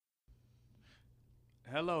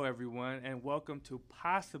Hello, everyone, and welcome to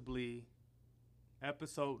possibly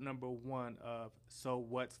episode number one of So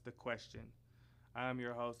What's the Question? I'm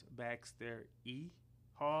your host, Baxter E.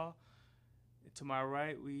 Hall. To my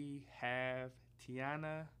right, we have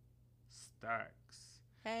Tiana Starks.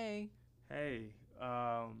 Hey. Hey,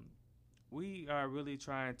 we are really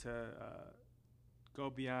trying to go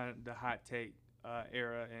beyond the hot take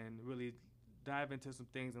era and really dive into some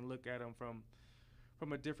things and look at them from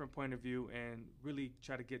a different point of view and really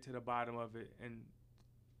try to get to the bottom of it. And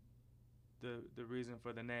the reason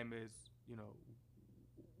for the name is, you know,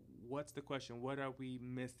 what's the question? What are we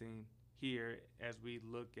missing here as we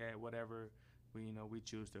look at whatever we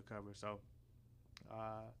choose to cover? So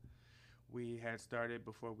uh, we had started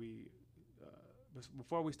before we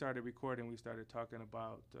started recording. We started talking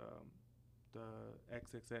about the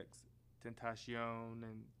XXX Tentacion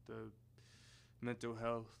and the mental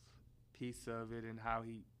health piece of it and how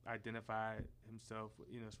he identified himself,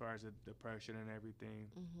 as far as the depression and everything.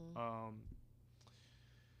 Mhm.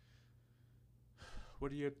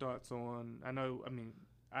 What are your thoughts on?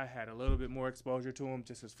 I had a little bit more exposure to him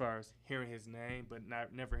just as far as hearing his name, but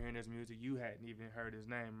never hearing his music. You hadn't even heard his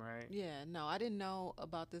name, right? Yeah, no, I didn't know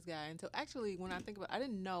about this guy until actually when I think about I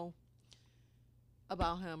didn't know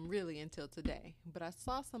about him really until today. But I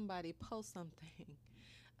saw somebody post something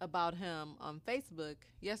about him on Facebook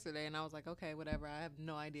yesterday and I was like, okay, whatever. I have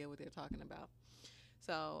no idea what they're talking about.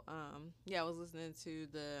 So, yeah, I was listening to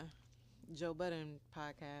the Joe Budden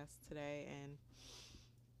podcast today and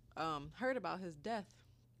heard about his death.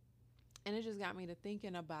 And it just got me to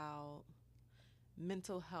thinking about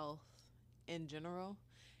mental health in general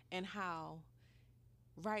and how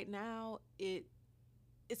right now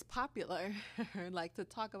it's popular like to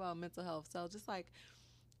talk about mental health. So just like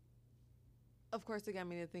of course it got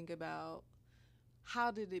me to think about how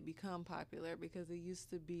did it become popular because it used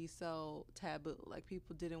to be so taboo. Like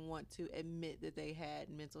people didn't want to admit that they had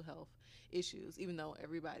mental health issues even though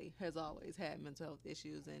everybody has always had mental health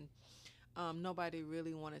issues and nobody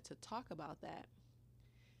really wanted to talk about that.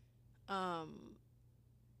 Um,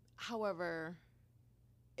 However,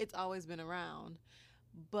 it's always been around.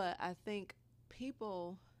 But I think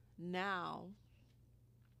people now,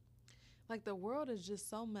 like the world is just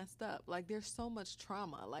so messed up. Like there's so much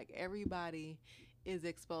trauma. Like everybody is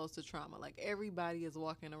exposed to trauma. Like everybody is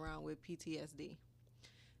walking around with PTSD.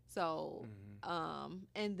 So, Mm-hmm.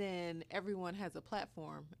 and then everyone has a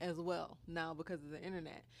platform as well now because of the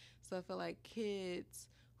internet. So I feel like kids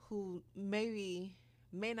who maybe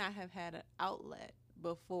may not have had an outlet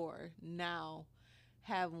before now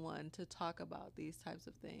have one to talk about these types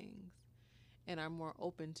of things and are more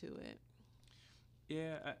open to it.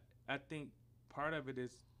 Yeah, I think part of it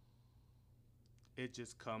is it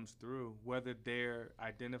just comes through whether they're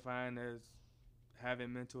identifying as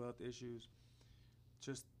having mental health issues.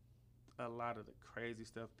 Just a lot of the crazy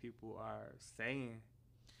stuff people are saying,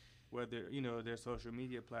 whether their social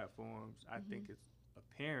media platforms. I Mhm. think it's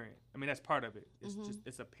apparent. I mean, that's part of it. Mhm.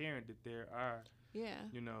 It's apparent that there are Yeah.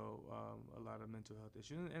 a lot of mental health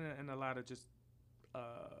issues and a lot of just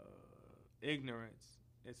ignorance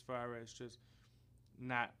as far as just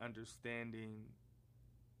not understanding,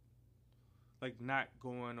 like not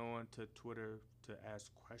going on to Twitter to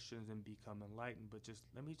ask questions and become enlightened, but just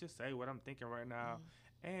let me just say what I'm thinking right now, Mhm.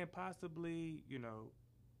 and possibly it'll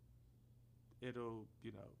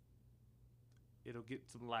it'll get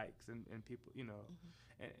some likes and people Mhm.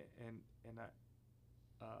 and and and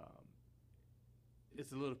um,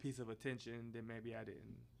 it's a little piece of attention that maybe I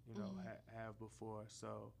didn't Mhm. have before.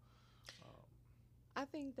 So um, I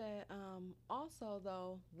think that also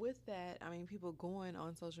though with that, I mean people going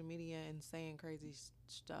on social media and saying crazy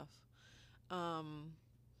stuff. Um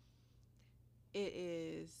it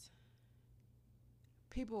is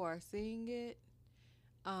people are seeing it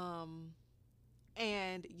um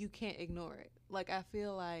and you can't ignore it. Like I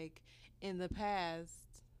feel like in the past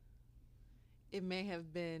it may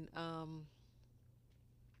have been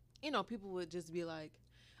people would just be like,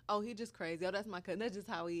 "Oh, he just crazy. Oh, that's my cousin. That's just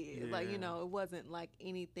how he is." Like, yeah, it wasn't like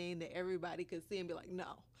anything that everybody could see and be like,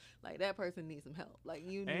 "No, like that person needs some help. Like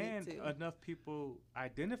you need and to." enough people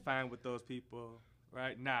identifying with those people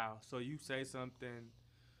right now. So you say something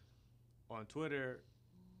on Twitter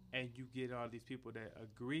and you get all these people that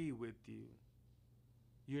agree with you.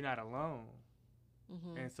 You're not alone,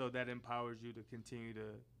 Mhm. and so that empowers you to continue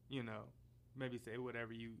to you know maybe say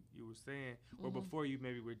whatever you were saying, or Mhm. before you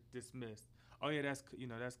maybe were dismissed. Oh yeah, that's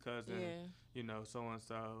cousin, Yeah. so and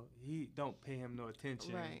so. He don't pay him no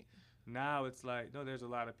attention. Right. Now it's like no, there's a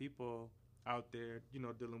lot of people out there,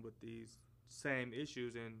 dealing with these same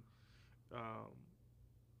issues, and um,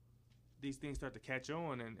 these things start to catch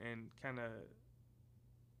on and kind of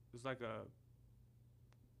it's like a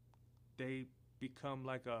they become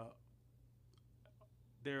like a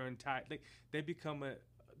their entire they become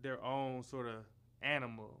their own sort of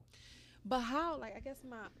animal. But how? Like, I guess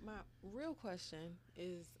my real question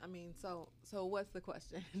is, I mean, so what's the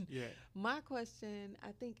question? Yeah. My question,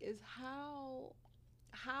 I think, is how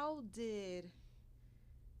did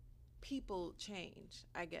people change?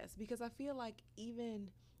 I guess because I feel like even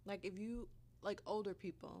like if you like older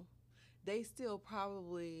people, they still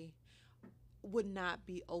probably would not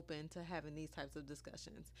be open to having these types of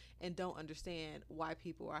discussions and don't understand why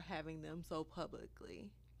people are having them so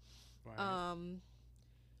publicly. Right.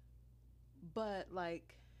 But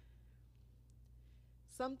like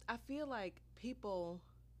I feel like people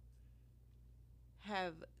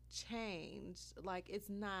have changed. Like it's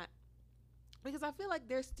not because I feel like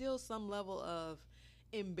there's still some level of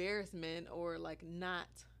embarrassment or like not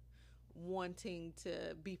wanting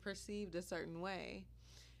to be perceived a certain way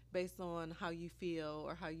based on how you feel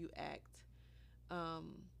or how you act.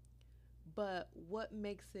 Um, but what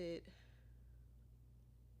makes it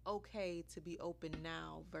okay to be open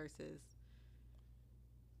now versus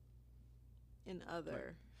in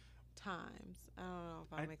other times? I don't know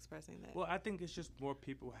if I'm expressing that. Well, I think it's just more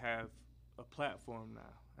people have a platform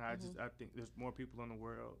now. I think there's more people in the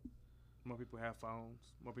world. More people have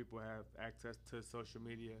phones. More people have access to social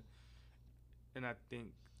media, and I think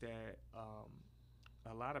that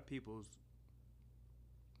a lot of people's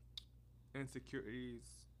insecurities,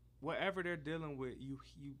 whatever they're dealing with, you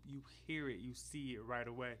hear it, you see it right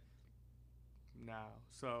away now.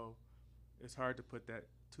 So it's hard to put that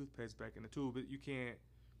toothpaste back in the tube, but you can't.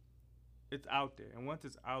 It's out there, and once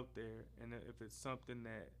it's out there, and if it's something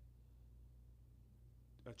that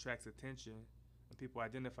attracts attention and people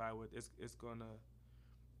identify with, it's gonna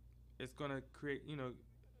create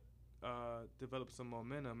develop some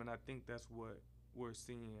momentum, and I think that's what we're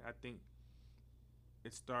seeing. I think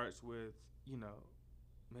it starts with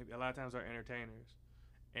maybe a lot of times our entertainers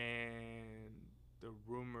and the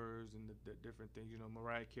rumors and the different things.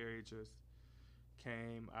 Mariah Carey just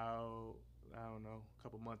came out, I don't know, a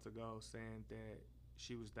couple months ago saying that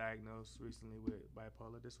she was diagnosed recently with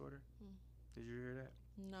bipolar disorder. Did you hear that?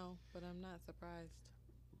 No, but I'm not surprised.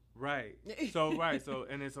 Right. So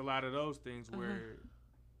and it's a lot of those things where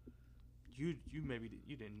you maybe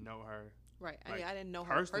you didn't know her. Right. Like, I didn't know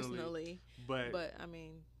her personally, but I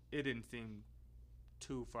mean, it didn't seem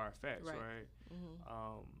too far fetched, right?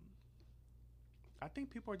 Mm-hmm. I think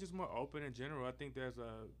people are just more open in general. I think there's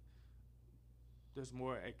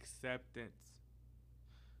more acceptance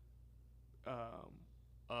of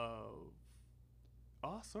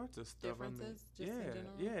all sorts of stuff. Differences, just in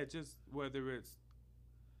general? Yeah, just whether it's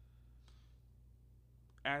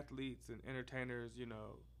athletes and entertainers,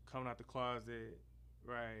 coming out the closet,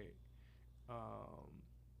 right?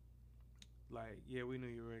 Like, yeah, we knew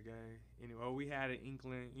you were gay. Anyway, we had an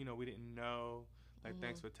inkling, we didn't know. Like,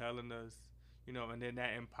 thanks for telling us, and then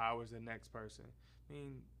that empowers the next person. I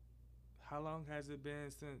mean, how long has it been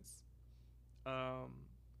since Ellen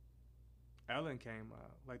came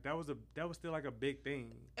out? Like, that was still like a big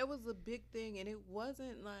thing. It was a big thing, and it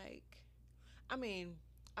wasn't like, I mean,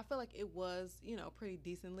 I feel like it was, pretty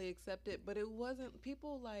decently accepted, but it wasn't,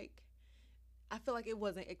 people like, I feel like it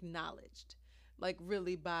wasn't acknowledged, like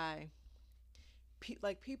really by,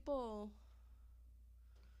 people,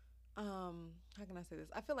 how can I say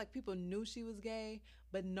this? I feel like people knew she was gay,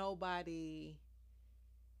 but nobody,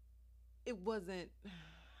 it wasn't,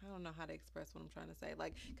 I don't know how to express what I'm trying to say.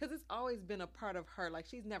 Like, because it's always been a part of her. Like,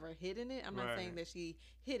 she's never hidden it. I'm not saying that she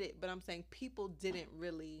hid it, but I'm saying people didn't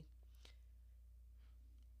really,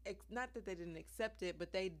 not that they didn't accept it,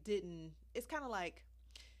 but they didn't, it's kind of like,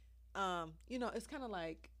 it's kind of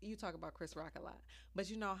like you talk about Chris Rock a lot, but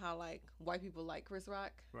you know how like white people like Chris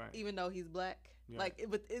Rock, right? Even though he's black, like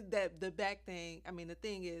the back thing. I mean, the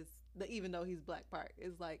thing is the even though he's black part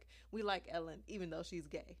is like we like Ellen even though she's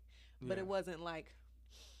gay, but it wasn't like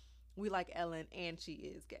we like Ellen and she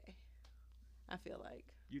is gay. I feel like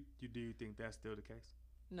you do you think that's still the case?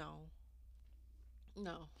 No.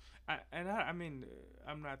 I mean,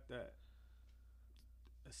 I'm not the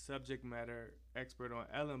subject matter expert on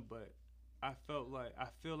Ellen, but I feel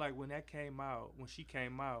like when she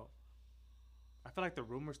came out, I feel like the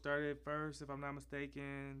rumor started first, if I'm not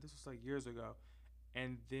mistaken. This was like years ago,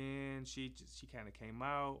 and then she kind of came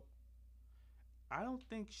out. I don't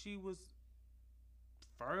think she was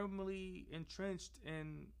firmly entrenched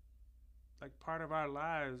in like part of our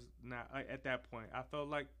lives now. At that point, I felt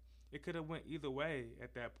like it could have went either way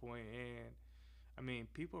at that point, and I mean,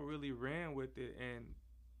 people really ran with it and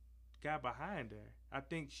got behind her. I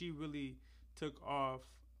think she really took off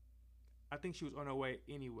I think she was on her way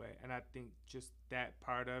anyway, and I think just that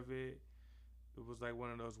part of it, it was like one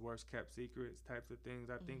of those worst kept secrets types of things.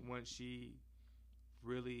 I think once she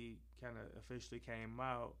really kind of officially came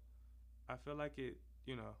out, I feel like it,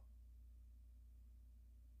 you know,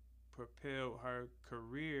 propelled her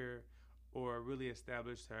career or really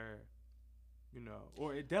established her, you know,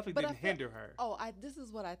 or it definitely But I didn't feel, hinder her. oh, I this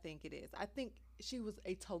is what I think it is. I think she was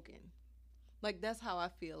a token. Like that's how I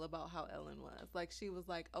feel about how Ellen was. Like she was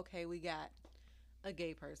like, okay, we got a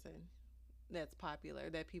gay person that's popular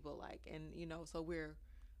that people like, and you know, so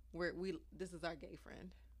we this is our gay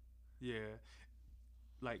friend. Yeah,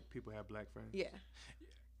 like people have black friends. Yeah,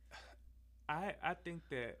 I think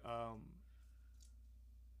that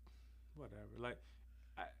whatever. Like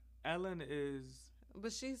I, Ellen is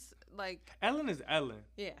but she's like, Ellen is Ellen.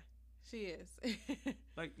 yeah, she is.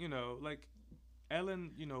 Like you know, like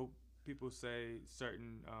Ellen. You know, people say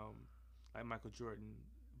certain like Michael Jordan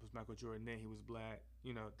was Michael Jordan. Then he was black.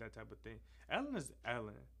 You know that type of thing. Ellen is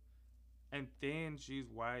Ellen, and then she's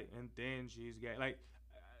white, and then she's gay. Like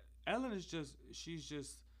Ellen is just she's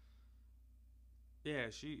just yeah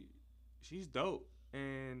she's dope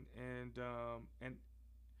and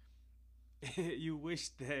you wish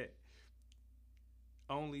that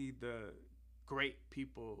only the great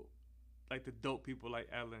people like the dope people like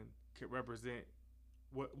Ellen could represent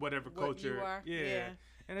whatever What culture. you are, Yeah, yeah.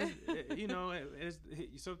 and you know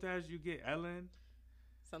sometimes you get Ellen.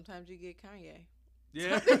 Sometimes you get Kanye.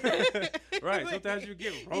 Yeah, right. Sometimes you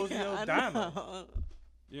get Rosie Yeah, I O'Donnell. know.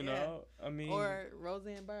 You Yeah. know, I mean, Or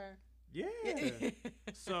Roseanne Barr. yeah.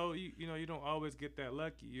 So you know you don't always get that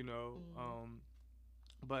lucky. You know,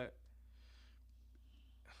 but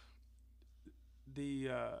the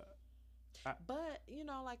But you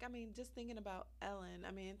know, like I mean, just thinking about Ellen.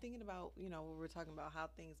 I mean, thinking about what we're talking about, how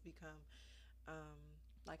things become, um,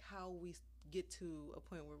 like how we get to a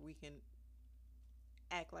point where we can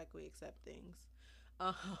act like we accept things.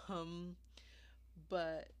 Um,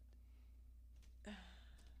 but I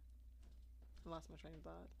lost my train of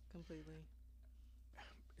thought completely.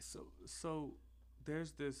 so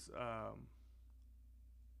there's this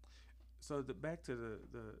so the back to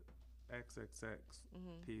the XXX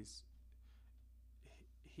Hmm. piece.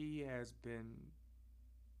 He has been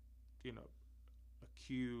you know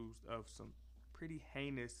accused of some pretty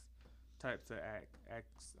heinous types of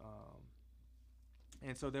acts.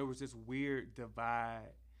 And so there was this weird divide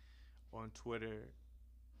on Twitter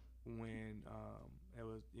when it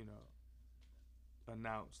was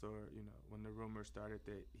announced or when the rumor started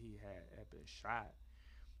that he had been shot.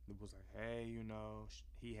 It was like, hey,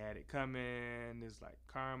 he had it coming. It's like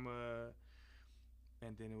karma.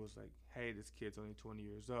 And then it was like, hey, this kid's only 20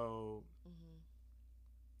 years old. Hmm.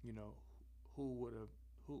 You know, who would have,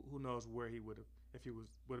 who knows where he would have, if he would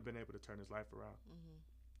have been able to turn his life around. Hmm.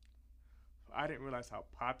 I didn't realize how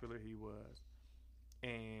popular he was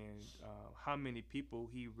and how many people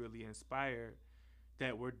he really inspired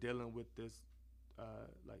that were dealing with this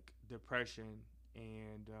like depression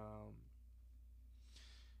and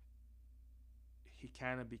he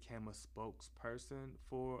kind of became a spokesperson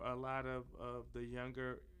for a lot of the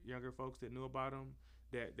younger folks that knew about him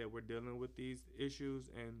that were dealing with these issues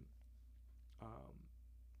um,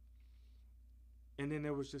 and then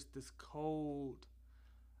there was just this cold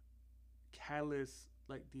callous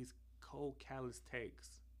like these cold callous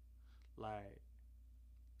takes like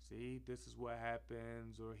see this is what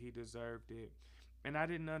happens or he deserved it and I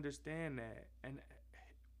didn't understand that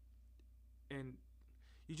and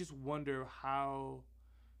you just wonder how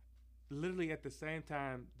literally at the same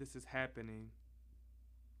time this is happening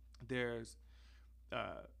there's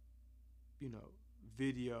uh you know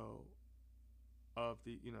video of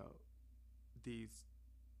these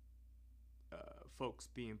folks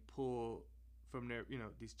being pulled from their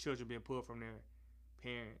these children being pulled from their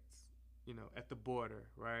parents at the border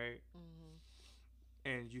right Hmm.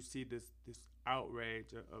 and you see this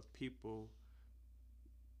outrage of people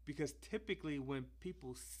because typically when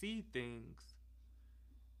people see things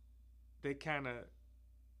they kind of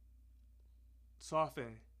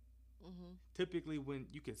soften. Hmm. Typically, when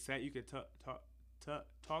you can say you can talk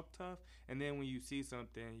tough, and then when you see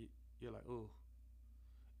something, you're like, oh,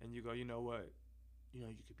 and you go, you know what, you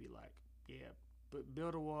could be like, yeah, but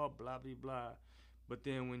build a wall, blah blah blah. But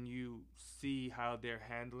then when you see how they're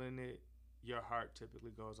handling it, your heart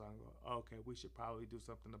typically goes on, go, okay, we should probably do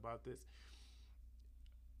something about this.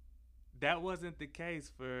 That wasn't the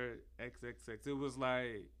case for XXX. It was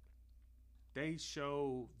like they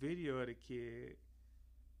showed video of the kid.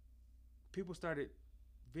 People started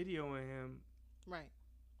videoing him Right.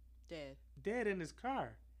 Dead. dead in his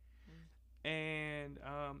car, Mm.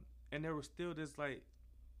 and there was still this like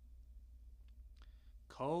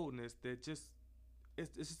coldness that just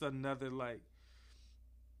it's just another like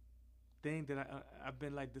thing that I've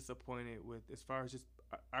been like disappointed with as far as just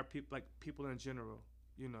our people, like people in general,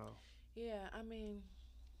 you know. Yeah, I mean,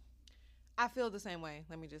 I feel the same way.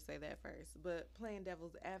 Let me just say that first. But playing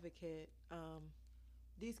devil's advocate,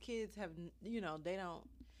 these kids have, they don't,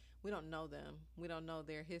 we don't know them. We don't know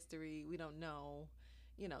their history. We don't know,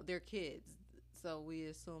 they're kids. So we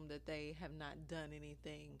assume that they have not done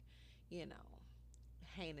anything, you know,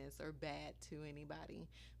 heinous or bad to anybody.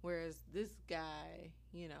 Whereas this guy,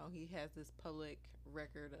 he has this public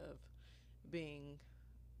record of being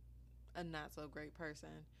a not so great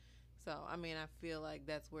person. So, I mean, I feel like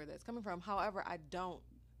that's where that's coming from. However, I don't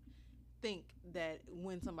think that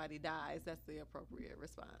when somebody dies, that's the appropriate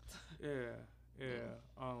response. Yeah,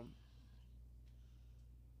 yeah.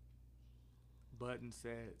 Button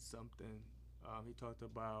said something. He talked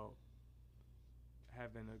about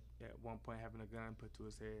having at one point having a gun put to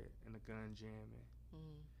his head and a gun jamming,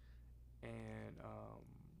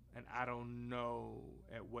 and I don't know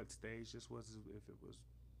at what stage this was, if it was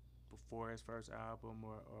before his first album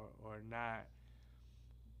or not,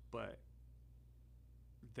 but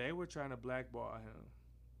they were trying to blackball him,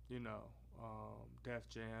 you know, Def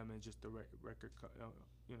Jam and just the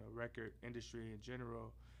record industry in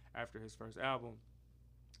general after his first album.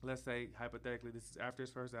 Let's say hypothetically this is after his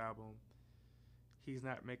first album. He's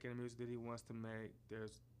not making the music that he wants to make.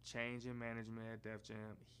 There's change in management at Def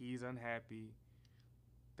Jam. He's unhappy.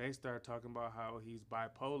 They start talking about how he's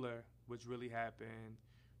bipolar, which really happened.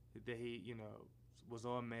 That he, was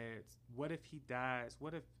on meds. What if he dies?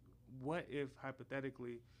 What if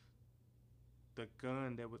hypothetically the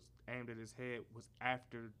gun that was aimed at his head was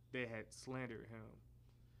after they had slandered him,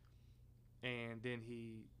 and then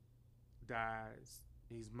he dies,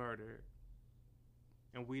 he's murdered,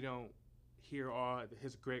 and we don't hear all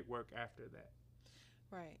his great work after that.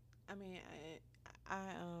 Right. I mean, I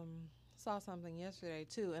saw something yesterday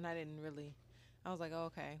too, and I didn't really. I was like, oh,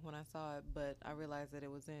 okay, when I saw it, but I realized that it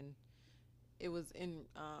was in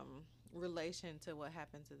relation to what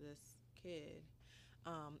happened to this kid.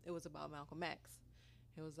 It was about Malcolm X.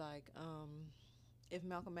 It was like, if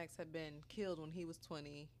Malcolm X had been killed when he was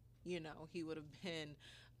 20, he would have been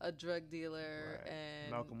a drug dealer. Right. And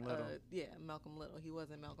Malcolm Little. Malcolm Little. He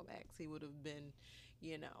wasn't Malcolm X. He would have been,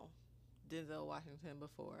 Denzel Washington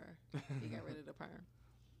before he got rid of the perm.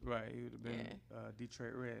 Right, he would have been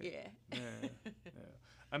Detroit Red. Yeah. Yeah.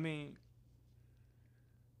 I mean,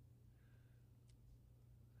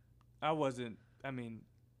 I was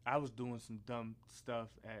doing some dumb stuff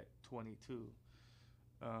at 22.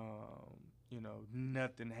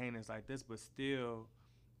 Nothing heinous like this, but still,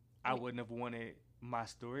 I wouldn't have wanted my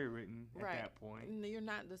story written at that point. You're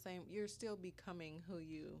not the same. You're still becoming who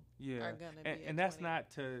you are going to be. And that's not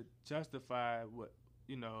to justify what,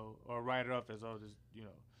 or write it off as,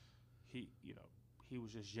 he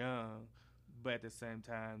was just young, but at the same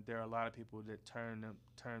time, there are a lot of people that turn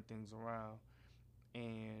things around,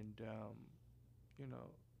 and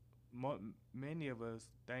many of us,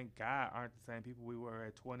 thank God, aren't the same people we were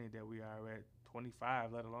at 20 that we are at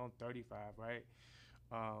 25, let alone 35, right?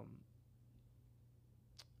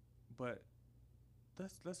 But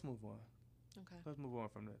let's move on. Okay. Let's move on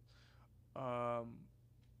from this.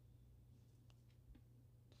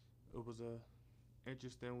 It was a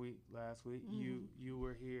interesting week last week. Mm-hmm. You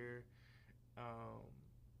were here,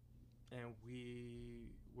 and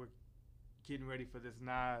we were getting ready for this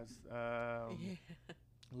Nas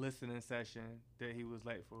listening session that he was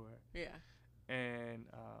late for. Yeah. And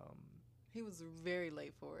he was very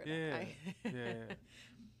late for it. Yeah. Yeah.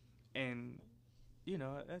 And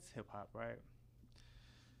that's hip hop, right?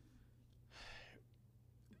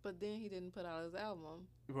 But then he didn't put out his album.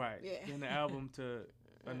 Right. Yeah. Then the album took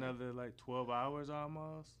another like 12 hours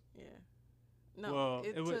almost. Yeah. No. Well,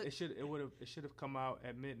 it should have come out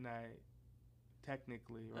at midnight,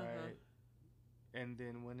 technically, right? Uh-huh. And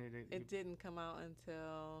then when it didn't come out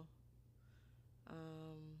until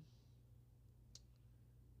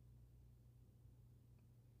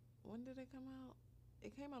when did it come out?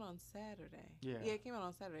 It came out on Saturday. Yeah. Yeah, it came out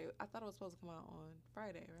on Saturday. I thought it was supposed to come out on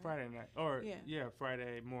Friday, right? Friday night. Or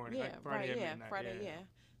Friday morning. Yeah, like Friday right, at midnight. Friday, yeah.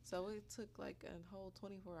 So it took like a whole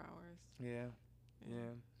 24 hours. Yeah.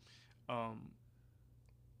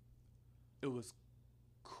 It was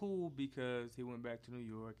cool because he went back to New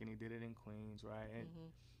York and he did it in Queens, right? And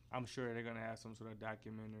I'm sure they're gonna have some sort of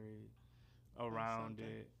documentary around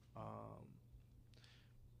it.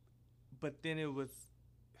 But then it was.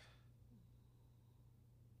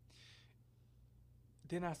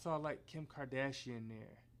 Then I saw like Kim Kardashian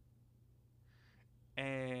there,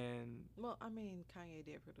 and well, I mean, Kanye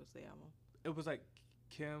did produce the album. It was like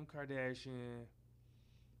Kim Kardashian,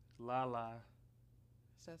 Lala.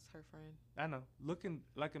 That's her friend. I know, looking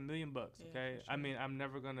like $1,000,000. Yeah, Okay, for I sure. mean, I'm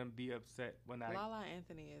never gonna be upset when I. Lala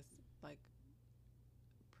Anthony is like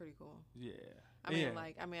pretty cool. Yeah. I mean, Yeah.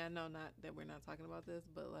 like, I mean, I know not that we're not talking about this,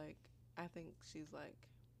 but like, I think she's like,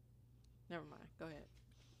 never mind. Go ahead.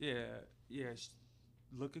 Yeah. Yeah.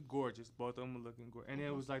 Looking gorgeous. Both of them were looking gorgeous. And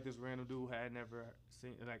it was like this random dude who I had never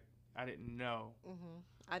seen. Like I didn't know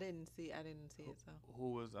I didn't see it. So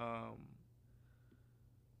who was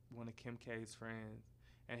one of Kim K's friends,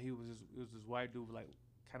 and it was this white dude with like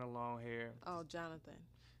kind of long hair. oh, Jonathan.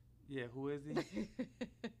 Yeah. Who is he?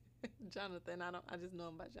 Jonathan. I just know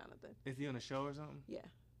him by Jonathan. Is he on a show or something? Yeah.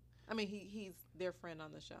 I mean, he's their friend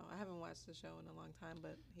on the show. I haven't watched the show in a long time,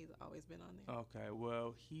 but he's always been on there. Okay.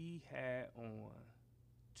 Well, he had on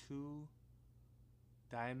 2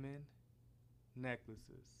 diamond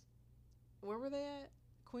necklaces. Where were they at?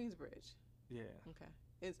 Queensbridge. Yeah. Okay.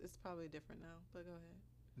 It's probably different now, but go ahead.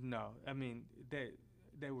 No, I mean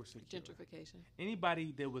they were secure. Gentrification.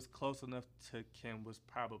 Anybody that was close enough to Kim was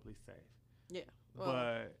probably safe. Yeah. Well,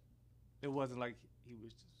 But it wasn't like he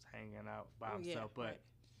was just hanging out by himself. But right.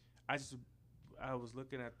 I was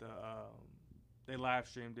looking at they live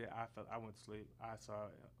streamed it. I went to sleep. I saw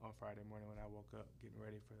it on Friday morning when I woke up getting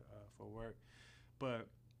ready for work. But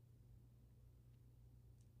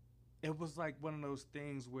it was like one of those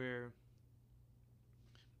things where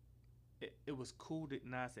it was cool that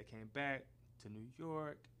Nas had came back to New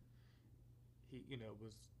York. He,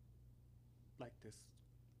 was like this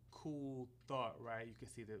cool thought, right? You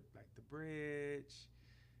could see the bridge,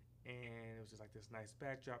 and it was just like this nice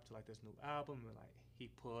backdrop to like this new album, and like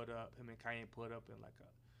him and Kanye pulled up in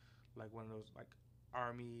like one of those like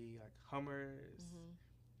army like Hummers,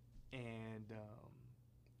 and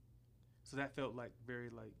so that felt like very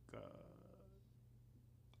like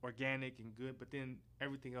organic and good, but then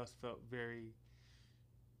everything else felt very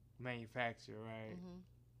manufactured, right?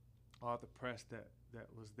 All the press that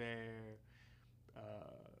was there,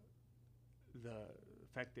 the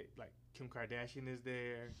fact that like Kim Kardashian is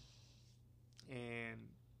there, and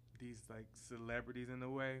these like celebrities in a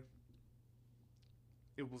way.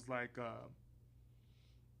 It was like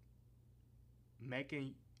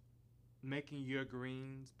making your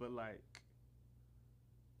greens, but like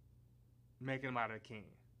making them out of a can.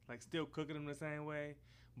 Like still cooking them the same way,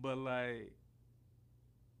 but like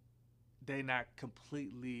they not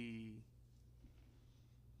completely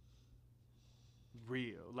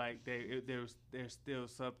real. Like there's still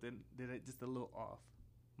something that just a little off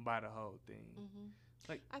by the whole thing.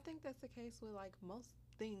 Like I think that's the case with like most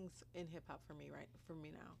things in hip hop for me, right? For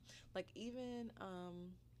me now, like even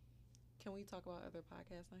can we talk about other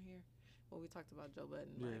podcasts on here? Well, we talked about Joe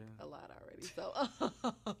Budden like a lot already. So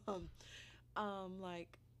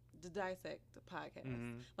like the Dissect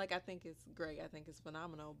podcast. Like I think it's great. I think it's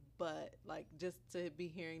phenomenal. But like just to be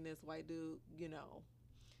hearing this white dude,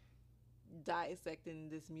 dissecting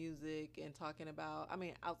this music and talking about, I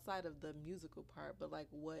mean, outside of the musical part, but like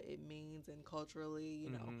what it means and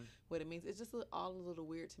culturally, what it means. It's just all a little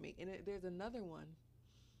weird to me. And there's another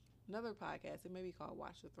podcast. It may be called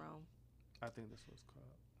Watch the Throne. I think that's what it's called.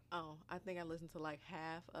 Oh, I think I listened to like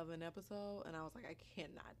half of an episode and I was like, I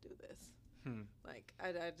cannot do this. Like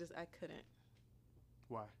I couldn't.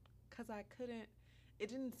 Why? Because I couldn't. It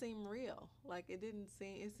didn't seem real. Like it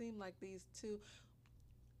seemed like these two.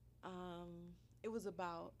 It was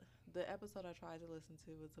about, the episode I tried to listen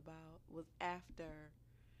to was after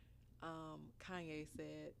Kanye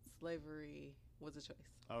said slavery was a choice.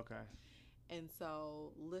 Okay. And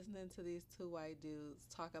so listening to these two white dudes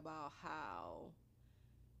talk about how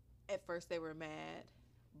at first they were mad,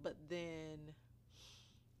 but then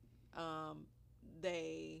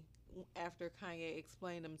they, after Kanye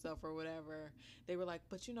explained himself or whatever, they were like,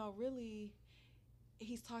 but really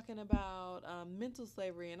he's talking about mental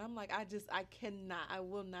slavery, and I'm like, I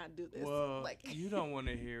will not do this. Well, like, you don't want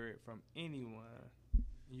to hear it from anyone.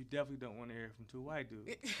 You definitely don't want to hear it from two white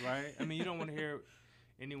dudes, right? I mean, you don't want to hear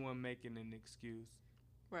anyone making an excuse,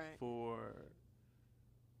 right, for,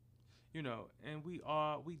 and we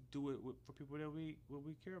do it for people that we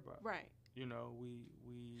care about, right. We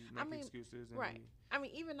make excuses, and right. I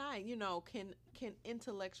mean, even I, can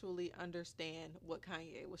intellectually understand what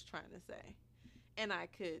Kanye was trying to say. And I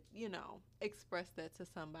could, express that to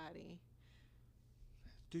somebody.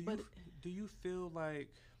 Do you feel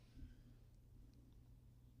like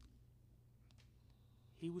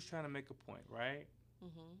he was trying to make a point, right?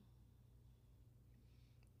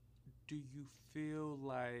 Do you feel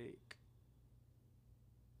like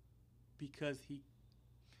because he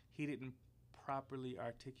didn't properly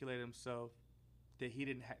articulate himself that he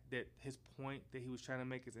didn't that his point that he was trying to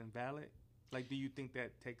make is invalid? Like, do you think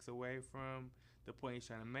that takes away from the point he's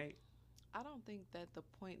trying to make? I don't think that the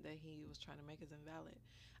point that he was trying to make is invalid.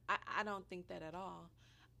 I don't think that at all.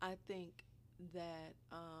 I think that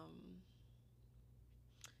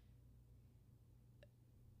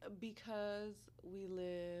because we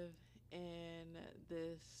live in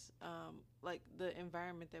this, like the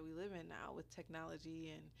environment that we live in now with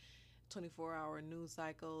technology and 24-hour news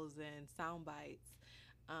cycles and sound bites,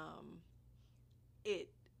 it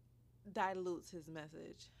dilutes his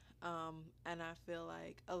message. And I feel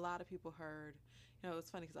like a lot of people heard,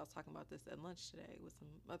 it's funny because I was talking about this at lunch today with some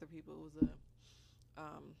other people. It was a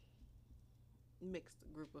mixed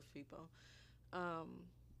group of people.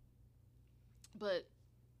 But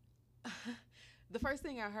the first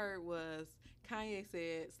thing I heard was Kanye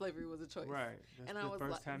said slavery was a choice. Right. That's and the I was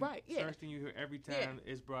first like, time, right, yeah. First thing you hear every time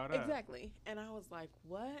is brought up. Exactly. And I was like,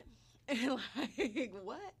 what? And like,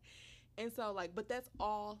 what? And so, like, but that's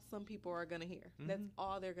all some people are going to hear. Mm-hmm. That's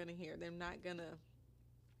all they're going to hear. They're not going to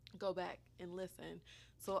go back and listen.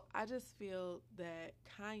 So I just feel that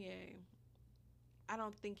Kanye, I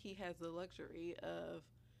don't think he has the luxury of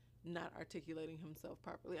not articulating himself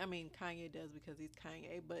properly. I mean, Kanye does because he's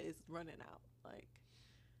Kanye, but it's running out. Like,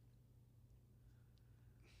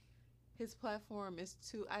 his platform is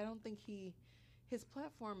too, I don't think his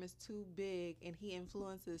platform is too big, and he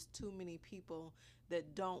influences too many people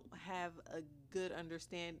that don't have a good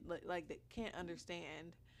understand, like that can't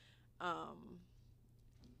understand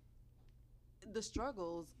the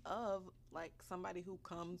struggles of like somebody who's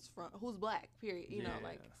black, period, you know,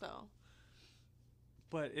 like, so.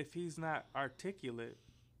 But if he's not articulate,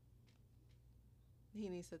 he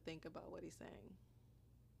needs to think about what he's saying.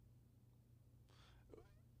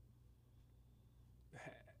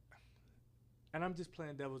 And I'm just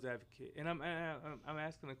playing devil's advocate, and I'm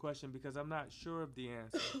asking a question because I'm not sure of the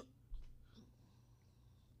answer.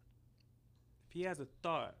 If he has a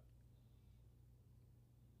thought,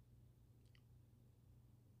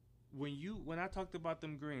 when I talked about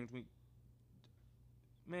them greens,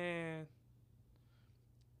 man,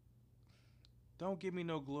 don't give me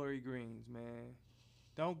no glory greens, man.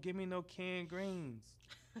 Don't give me no canned greens.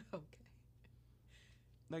 Okay.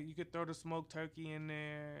 Like, you could throw the smoked turkey in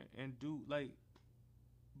there and do like,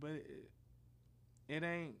 but it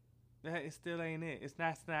ain't. It still ain't it. It's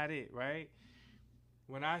not it, right?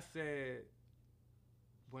 When I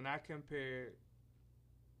compared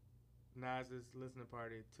Nas's listening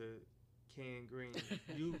party to canned greens,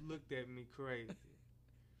 you looked at me crazy.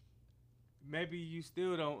 Maybe you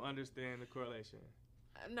still don't understand the correlation.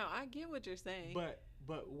 No, I get what you're saying. But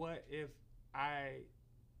what if I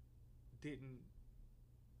didn't?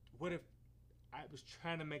 What if I was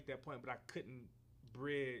trying to make that point, but I couldn't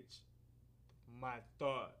bridge my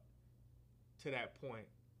thought to that point?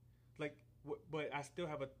 Like, but I still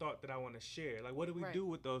have a thought that I want to share. Like, what do we do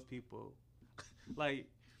with those people? Like,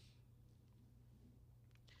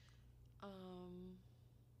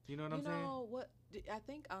 you know what I'm saying? You know what? I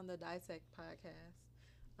think on the Dissect podcast,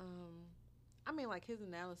 I mean, like, his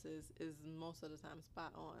analysis is most of the time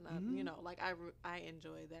spot on. Mm-hmm. Like, I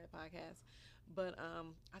enjoy that podcast. But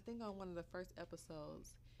I think on one of the first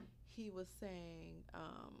episodes, he was saying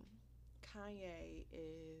Kanye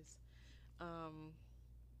is,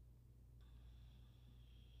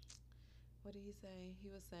 what did he say? He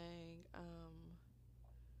was saying,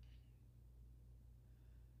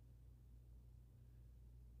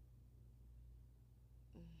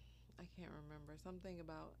 I can't remember. Something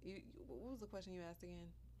about, what was the question you asked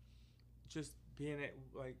again? Just being at,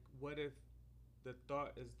 like, what if the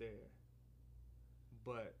thought is there,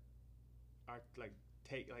 but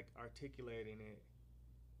articulating it,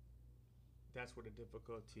 that's where the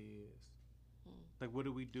difficulty is. Like, what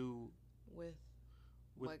do we do with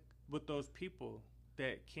those people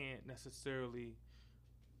that can't necessarily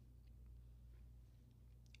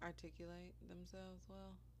articulate themselves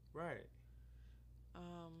well? Right.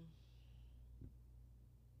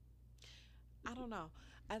 I don't know.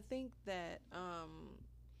 I think that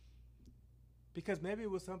because maybe it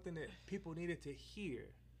was something that people needed to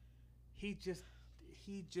hear. He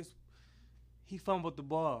fumbled the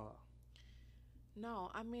ball. No,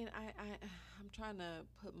 I mean, I'm trying to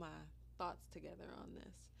put my thoughts together on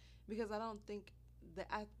this, because I think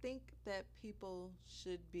that people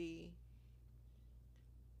should be,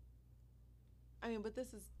 I mean, but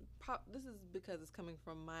this is because it's coming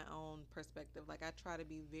from my own perspective. Like, I try to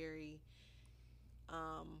be very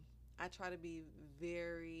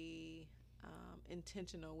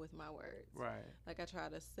intentional with my words. Right. Like, I try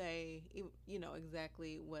to say,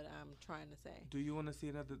 exactly what I'm trying to say. Do you want to see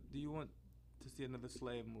another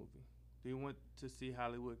slave movie? Do you want to see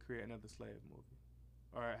Hollywood create another slave movie,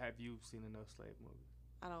 or have you seen enough slave movies?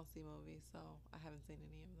 I don't see movies, so I haven't seen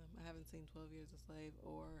any of them. I haven't seen 12 Years a Slave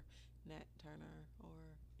or Nat Turner, or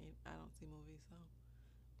I don't see movies, so.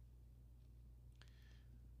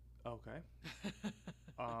 Okay.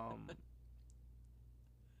 Um,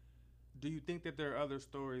 do you think that there are other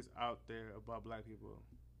stories out there about black people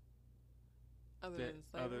Other that than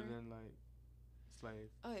slavery? other than like slave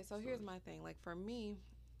Okay, so here's stories? my thing. Like for me,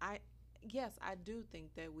 I yes, I do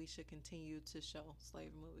think that we should continue to show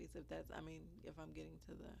slave movies. If that's, I mean, if I'm getting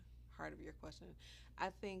to the heart of your question, I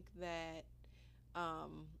think that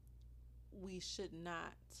um, we should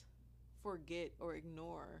not forget or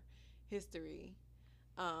ignore history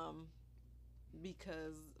um,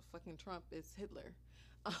 because fucking Trump is Hitler.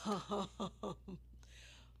 Um,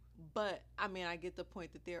 but I mean, I get the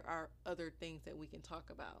point that there are other things that we can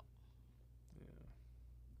talk about.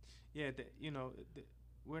 Yeah, yeah.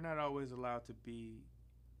 We're not always allowed to be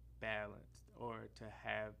balanced or to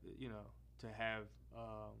have to have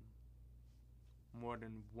um, more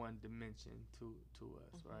than one dimension to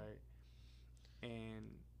us, Mm-hmm. right?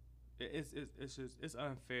 And it's just it's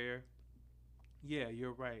unfair. Yeah,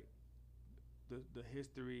 you're right. The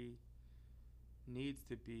history needs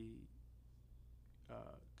to be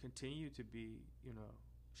continue to be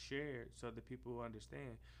shared so that people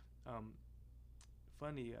understand. Um,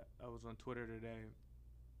 Funny, I was on Twitter today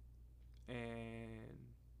and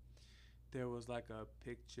there was like a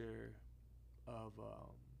picture of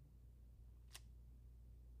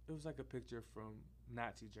it was like a picture from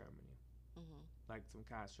Nazi Germany, Mm-hmm. like some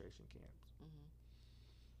concentration camps.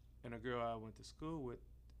 Mm-hmm. And a girl I went to school with,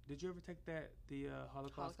 did you ever take the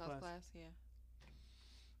Holocaust Holocaust class? class,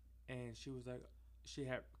 yeah. And she was like, she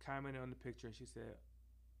had commented on the picture and she said,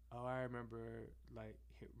 "Oh, I remember like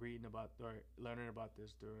reading about or learning about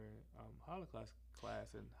this during Holocaust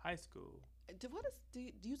class in high school." Do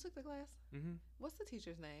you took the class? Mm-hmm. What's the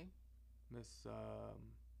teacher's name? Miss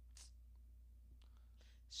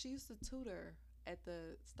She used to tutor at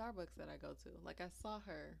the Starbucks that I go to. Like I saw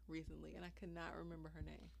her recently, and I could not remember her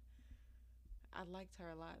name. I liked her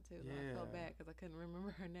a lot too. So I felt yeah. bad because I couldn't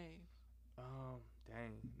remember her name.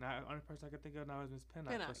 Dang. Now, the only person I can think of now is Miss Pennock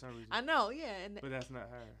for Pinnock. some reason, I know, yeah, and but that's not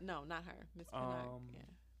her. no, not her, Miss Pinnock. Um. Yeah,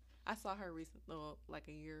 I saw her recently, well, like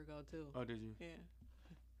a year ago too. Oh, did you? Yeah.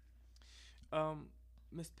 Um.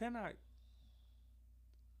 Miss Pennock,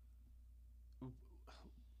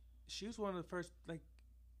 she was one of the first. Like,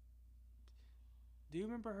 do you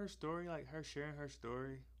remember her story? Like her sharing her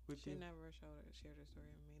story with She you? never shared her story with me.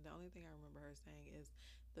 The only thing I remember her saying is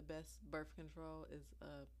the best birth control is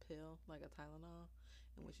a pill, like a Tylenol,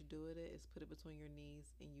 and what you do with it is put it between your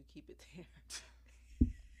knees and you keep it there.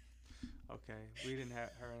 Okay, we didn't have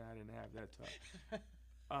her and I didn't have that talk.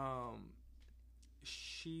 Um,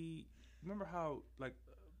 she remember how like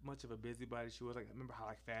much of a busybody she was. Like remember how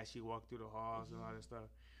like fast she walked through the halls and all Mm-hmm. that stuff.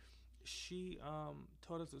 She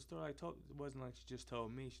told us a story. Like told it wasn't like she just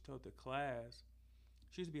told me. She told the class.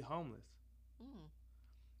 She used to be homeless. Mm.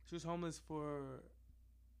 She was homeless for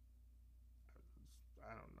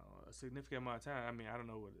I don't know a significant amount of time. I mean I don't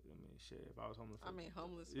know what I mean. Shit, if I was homeless I for mean,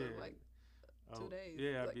 homeless yeah, for like oh 2 days.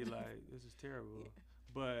 yeah, I'd Like, be like this is terrible. yeah.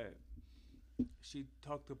 But she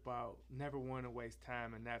talked about never wanting to waste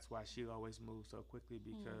time, and that's why she always moved so quickly. Mm.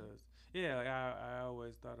 Because yeah, like I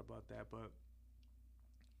always thought about that. But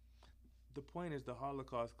the point is, the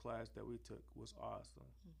Holocaust class that we took was awesome.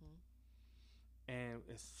 Mm-hmm. And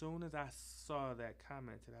as soon as I saw that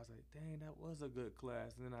commented, I was like, "Dang, that was a good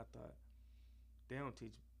class." And then I thought, they don't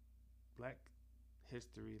teach Black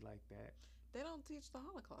history like that. They don't teach the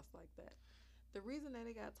Holocaust like that. The reason that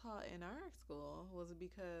it got taught in our school was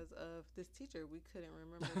because of this teacher. We couldn't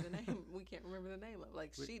remember the name. We can't remember the name of.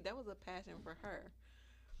 Like that was a passion for her.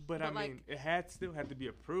 But I But mean, like, it had still had to be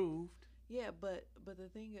approved. yeah, but the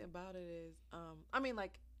thing about it is, I mean,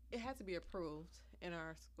 like it had to be approved in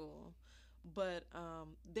our school, but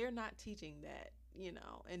they're not teaching that,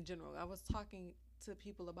 in general. I was talking to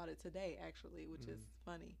people about it today, actually, which is Mm.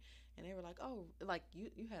 funny, and they were like, "Oh, like you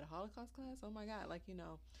had a Holocaust class? Oh my God!" Like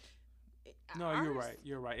No, you're ours, right.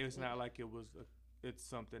 You're right. It's yeah, not like it was. It's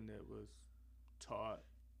something that was taught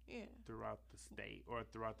yeah, throughout the state or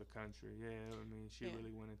throughout the country. Yeah, I mean, she yeah.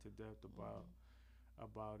 really went into depth Hmm.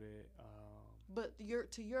 about it. But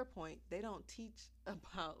to your point, they don't teach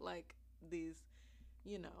about like these,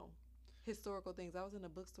 you know, historical things. I was in a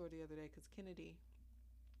bookstore the other day because Kennedy,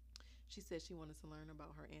 she said she wanted to learn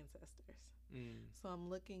about her ancestors. Mm. So I'm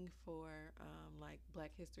looking for like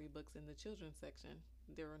Black history books in the children's section.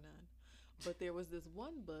 There are none, but there was this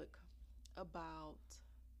one book about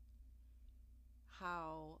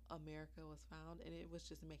how America was found, and it was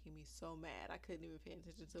just making me so mad. I couldn't even pay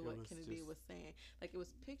attention to what Kennedy was saying. Like, it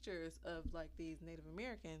was pictures of like these Native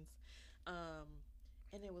Americans, um,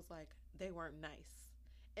 and it was like they weren't nice,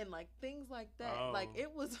 and like things like that. Oh. Like,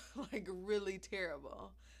 it was like really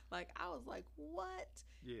terrible. Like, I was like, what?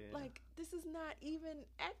 Yeah. Like, this is not even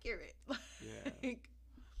accurate. Yeah.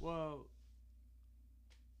 Well,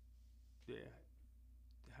 yeah.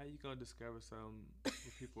 How you gonna discover something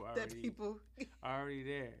with people already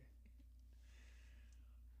there?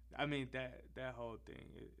 I mean, that whole thing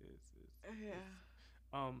is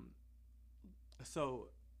yeah. So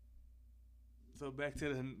back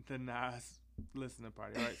to the Nas listening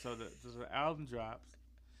party, right? So the album drops,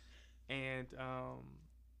 and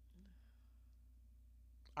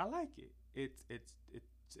I like it. It's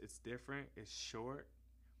different. It's short.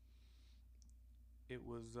 It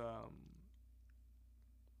was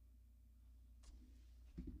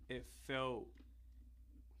it felt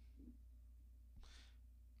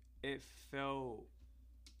it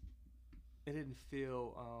didn't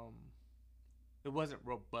feel it wasn't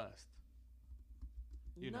robust.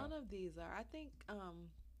 None of these are. I think I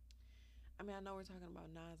mean, I know we're talking about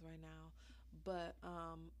Nas right now, but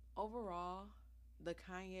overall, the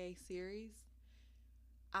Kanye series,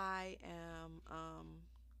 I am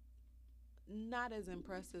not as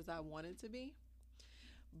impressed as I wanted to be,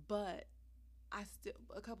 but I still,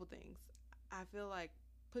 a couple things. I feel like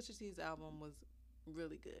Pusha T's album was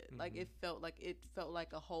really good. Mm-hmm. Like, it felt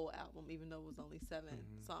like a whole album, even though it was only 7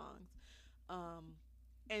 songs.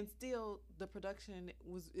 And still, the production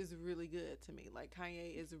is really good to me. Like,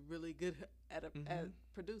 Kanye is really good at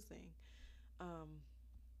producing.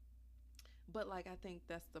 But like, I think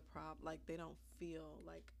that's the problem. Like, they don't feel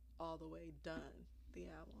like all the way done, the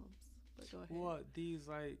albums. But go ahead. Well, these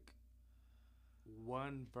like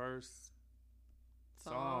one verse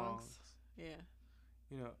songs. Yeah.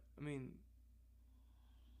 I mean,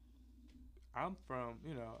 I'm from,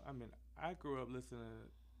 I grew up listening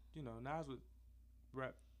to, Nas would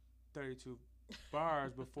rap 32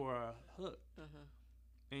 bars before a hook.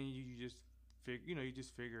 And you just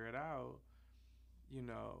figure it out,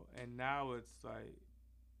 and now it's like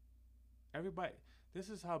everybody, this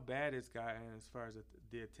is how bad it's gotten as far as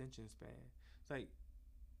the attention span. It's like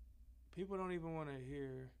people don't even want to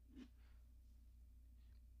hear.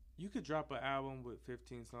 You could drop an album with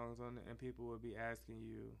 15 songs on it, and people would be asking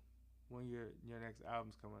you when your next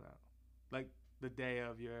album's coming out, like the day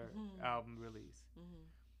of your album release.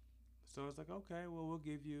 So it's like, okay, well, we'll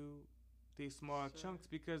give you these small chunks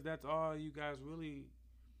because that's all you guys really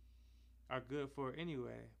are good for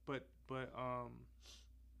anyway. But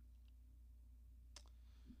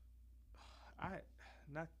I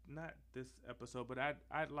not this episode, but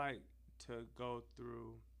I'd like to go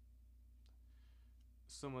through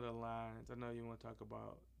some of the lines. I know you want to talk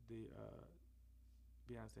about the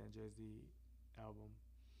Beyonce and Jay-Z album,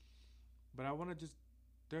 but I want to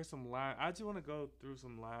there's some lines. I just want to go through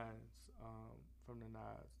some lines from the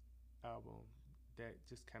Nas album that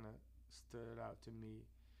just kind of stood out to me.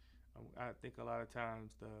 I think a lot of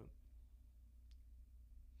times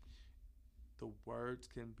the words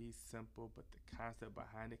can be simple, but the concept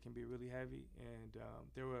behind it can be really heavy. And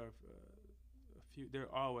there were a few. There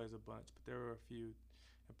are always a bunch, but there were a few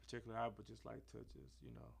in particular I would just like to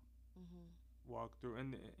walk through.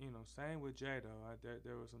 And same with Jay though.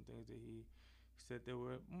 There were some things that he said that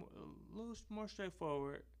were a little more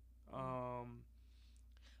straightforward.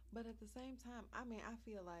 But at the same time, I mean, I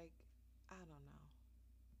feel like, I don't know,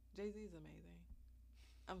 Jay-Z's amazing.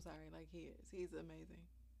 I'm sorry, like, he is. He's amazing.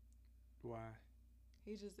 Why?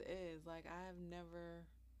 He just is. Like, I have never,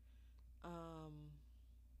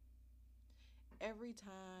 every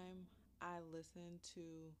time I listen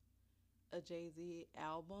to a Jay-Z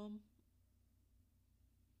album,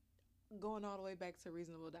 going all the way back to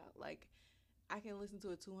Reasonable Doubt, like, I can listen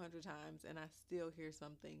to it 200 times and I still hear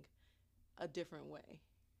something a different way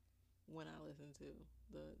when I listen to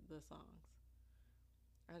the songs.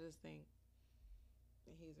 I just think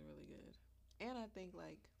he's really good. And I think,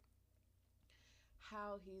 like,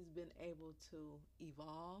 how he's been able to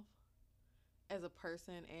evolve as a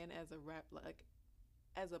person and as a rap, like,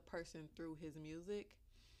 as a person through his music,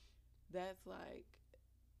 that's like,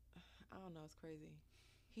 I don't know, it's crazy.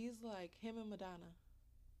 He's like him and Madonna.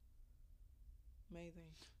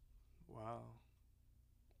 Amazing. Wow.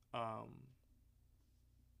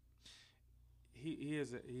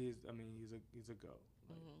 He's a goat.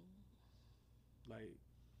 Like,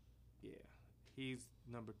 yeah, he's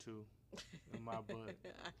number 2 in my book.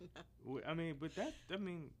 I mean, but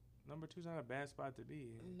number 2's not a bad spot to be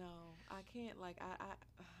in. No, I can't. Like,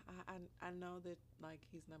 I know that, like,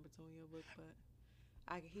 he's number 2 in your book, but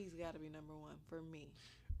he's got to be number one for me.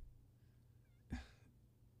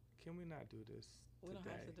 Can we not do this We today?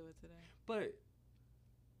 don't have to do it today. But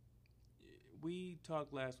we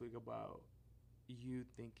talked last week about you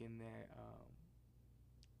thinking that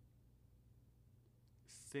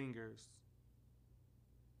singers.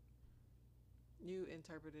 You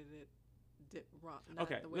interpreted it wrong.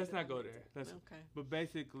 Okay, the way let's that not I go meant there. it. Okay. But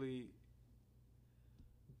basically,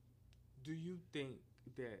 do you think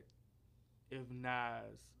that if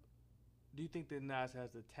Nas, do you think that Nas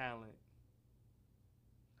has the talent?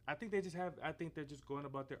 I think they just have. I think they're just going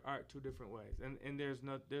about their art two different ways, and there's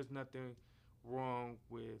nothing wrong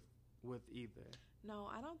with either. No,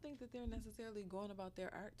 I don't think that they're necessarily going about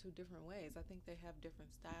their art two different ways. I think they have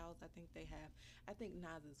different styles. I think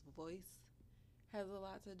Nas's voice has a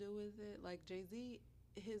lot to do with it. Like Jay-Z,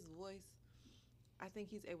 his voice, I think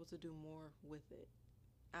he's able to do more with it.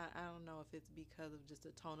 I don't know if it's because of just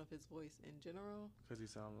the tone of his voice in general. Because he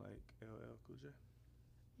sounds like LL Cool J.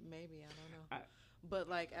 Maybe, I don't know.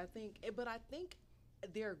 But I think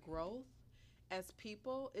their growth as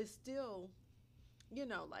people is still,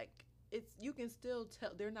 it's, you can still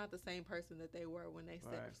tell they're not the same person that they were when they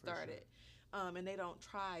started. Sure. And they don't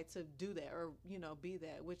try to do that or, be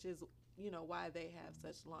that, which is, why they have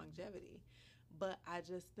such longevity. But I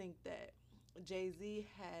just think that Jay-Z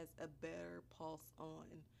has a better pulse on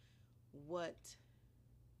what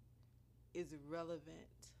is relevant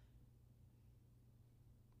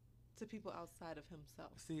to people outside of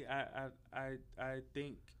himself. See, I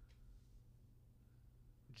think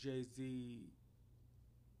Jay-Z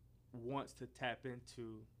wants to tap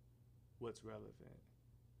into what's relevant,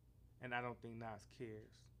 and I don't think Nas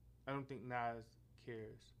cares. I don't think Nas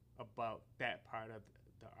cares about that part of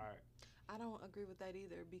the art. I don't agree with that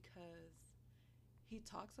either because he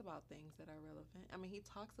talks about things that are relevant. I mean, he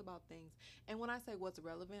talks about things. And when I say what's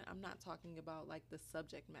relevant, I'm not talking about like the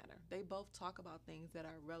subject matter. They both talk about things that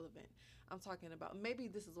are relevant. I'm talking about, maybe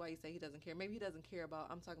this is why you say he doesn't care. Maybe he doesn't care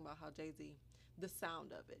about, I'm talking about how Jay-Z, the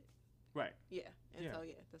sound of it. Right. Yeah. And so,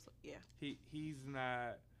 that's what, He's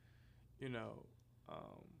not,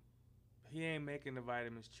 he ain't making the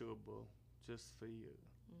vitamins chewable just for you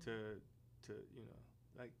to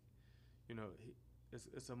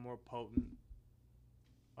it's a more potent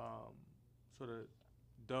sort of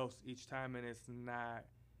dose each time, and it's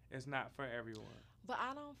not for everyone. But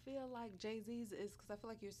I don't feel like Jay-Z's is, because I feel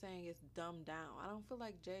like you're saying it's dumbed down. I don't feel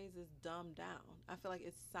like Jay's is dumbed down. I feel like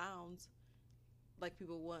it sounds like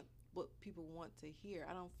what people want to hear.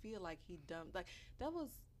 I don't feel like he dumbed, like that was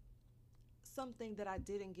something that I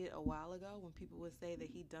didn't get a while ago when people would say that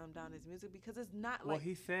he dumbed down his music, because it's not well,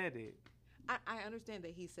 he said it. I understand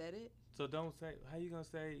that he said it. So don't say, how you gonna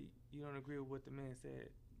say you don't agree with what the man said?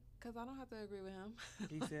 Because I don't have to agree with him.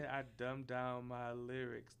 He said, I dumbed down my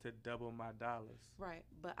lyrics to double my dollars. Right,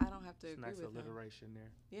 but I don't have to agree nice with him. Nice alliteration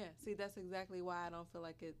there. Yeah, see, that's exactly why I don't feel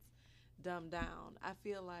like it's dumbed down. I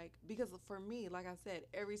feel like, because for me, like I said,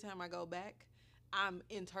 every time I go back, I'm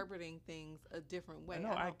interpreting things a different way. No,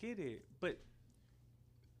 I get it. But,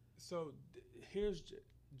 so, here's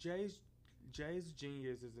Jay's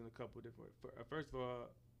genius is in a couple different ways. First of all,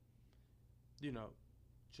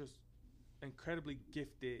 just incredibly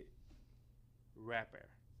gifted rapper,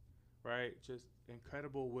 right? Just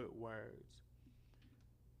incredible with words,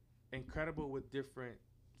 incredible with different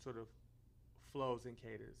sort of flows and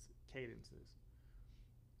cadences,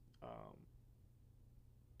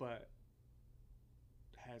 but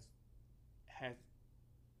has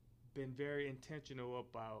been very intentional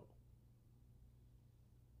about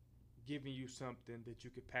giving you something that you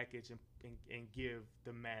could package and give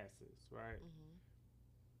the masses, right? Mm-hmm.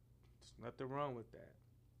 There's nothing wrong with that.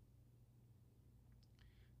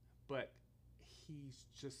 But he's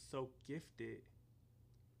just so gifted.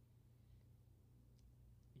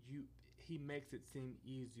 He makes it seem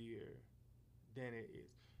easier than it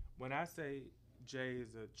is. When I say Jay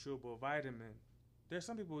is a chewable vitamin, there's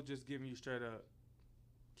some people just giving you straight up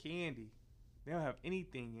candy. They don't have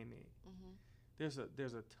anything in it. Mm-hmm. There's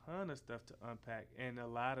a ton of stuff to unpack in a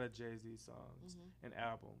lot of Jay-Z songs and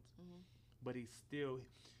albums. Mm-hmm. But he's still,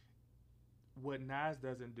 what Nas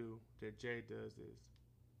doesn't do that Jay does is,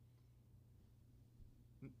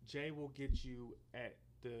 Jay will get you at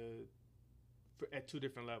two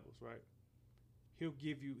different levels, right? He'll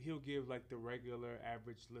give like the regular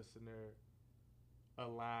average listener a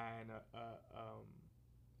line,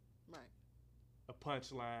 right, a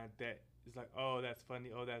punchline that is like, oh, that's funny,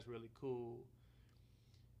 oh, that's really cool.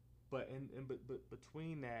 But but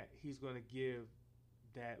between that, he's gonna give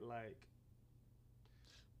that like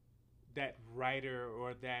that writer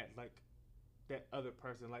or that that other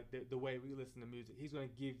person, like the way we listen to music. He's gonna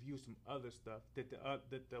give you some other stuff that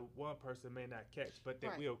the one person may not catch, but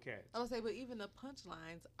that Right. we'll catch. I would say, but even the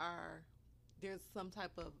punchlines are there's some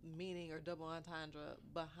type of meaning or double entendre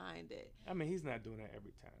behind it. I mean, he's not doing that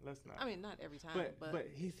every time. Let's not. I mean, not every time, but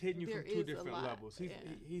he's hitting you there from two is a different lot, levels. yeah.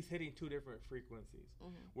 He's hitting two different frequencies.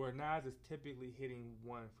 Where Nas is typically hitting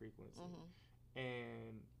one frequency,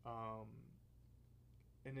 and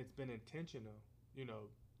it's been intentional. You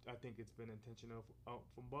know, I think it's been intentional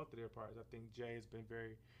from both of their parts. I think Jay has been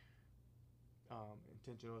very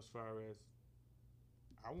intentional as far as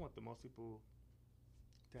I want the most people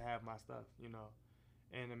to have my stuff, you know.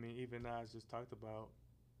 And I mean, even Nas just talked about,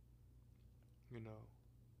 you know,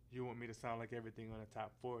 you want me to sound like everything on the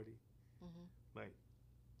top 40. Like,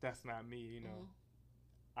 that's not me, you know.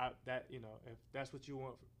 If that's what you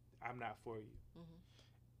want, I'm not for you.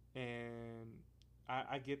 And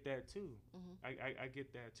I get that too. I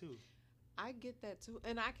get that too. I get that too,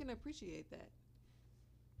 and I can appreciate that.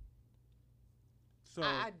 So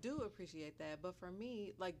I do appreciate that, but for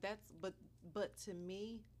me, like but to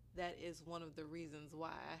me, that is one of the reasons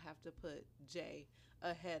why I have to put Jay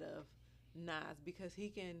ahead of Nas, because he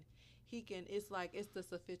can. It's like it's the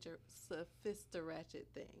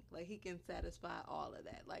sophisticated thing. Like he can satisfy all of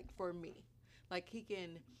that. Like for me, like he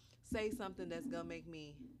can say something that's gonna make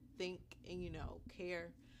me think and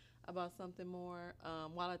care about something more,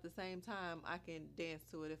 while at the same time I can dance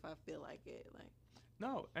to it if I feel like it. Like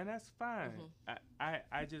no, and that's fine.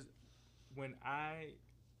 I just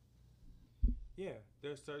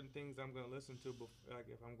there's certain things I'm gonna listen to. Like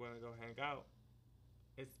if I'm gonna go hang out,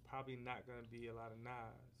 it's probably not gonna be a lot of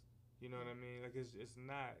Nas. You know what I mean? Like it's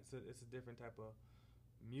not. It's a different type of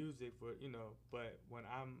music for But when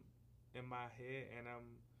I'm in my head and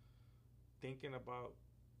I'm thinking about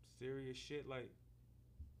serious shit, like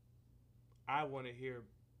I want to hear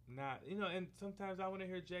and sometimes I want to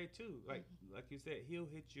hear Jay too. Like you said, he'll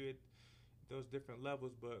hit you at those different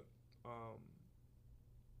levels, but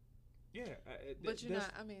but you're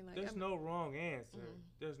not. I mean, like there's no wrong answer.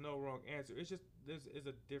 There's no wrong answer. It's just there's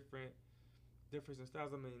a difference in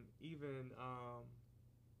styles. I mean, even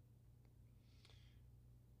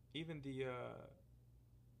the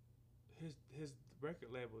his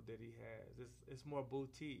record label that he has, it's more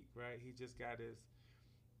boutique, right? He just got his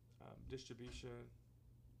distribution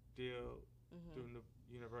deal through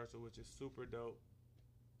Universal, which is super dope.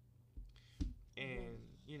 And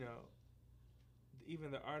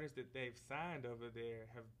even the artists that they've signed over there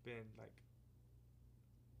have been like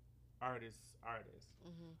artists.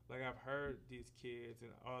 Like I've heard these kids,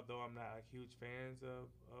 and although I'm not like huge fans of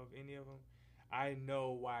any of them, I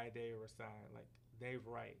know why they were signed. Like they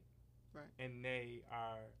write, and they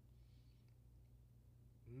are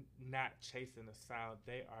not chasing a sound.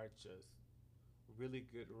 They are just really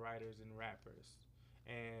good writers and rappers,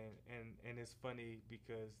 and it's funny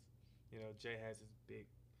because Jay has this big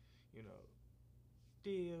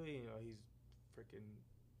deal. He's freaking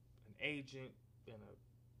an agent in a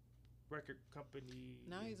record company.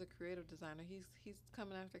 Now he's a creative designer. He's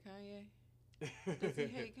coming after Kanye. Does he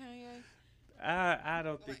hate Kanye? I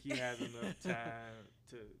don't think he has enough time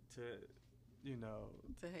to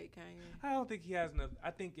hate Kanye. I don't think he has enough.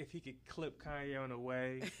 I think if he could clip Kanye on the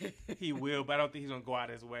way, he will. But I don't think he's gonna go out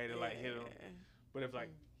his way to like hit him. But if like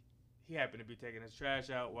he happened to be taking his trash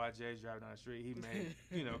out while Jay's driving down the street, he may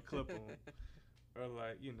clip him, or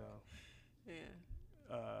like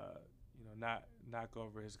not knock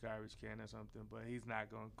over his garbage can or something. But he's not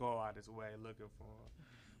gonna go out his way looking for him.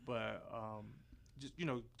 But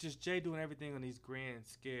just Jay doing everything on these grand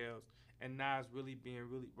scales, and Nas really being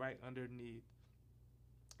really right underneath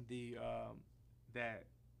the that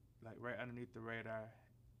like right underneath the radar,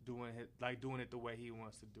 doing it the way he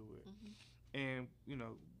wants to do it. And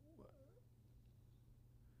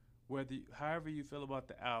however you feel about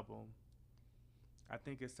the album, I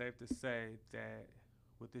think it's safe to say that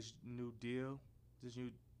with this new deal, this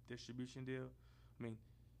new distribution deal, I mean,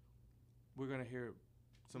 we're gonna hear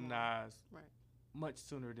some Nas much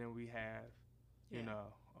sooner than we have,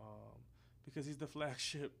 because he's the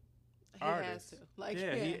flagship artist. He has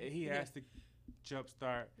to. He has to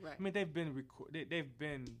jumpstart. Right. I mean, they've been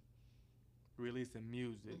releasing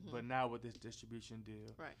music, but now with this distribution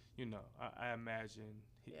deal, I imagine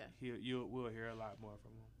we'll hear a lot more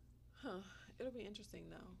from him. Huh. It'll be interesting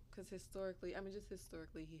though, because historically, he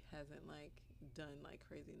hasn't like done like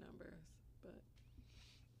crazy numbers, but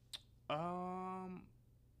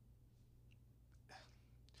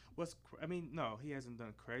no, he hasn't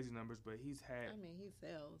done crazy numbers, but he's had. I mean, he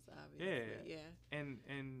sells, obviously. Yeah. And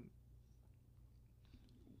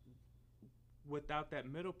without that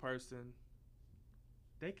middle person,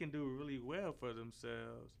 they can do really well for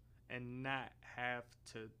themselves and not have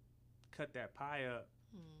to cut that pie up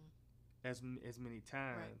Mm. as many Right.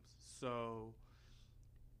 times. So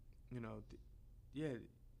you know, yeah,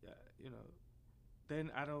 you know, then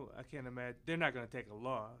I can't imagine they're not gonna take a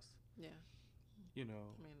loss. Yeah. You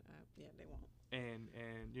know, I mean, yeah, they won't.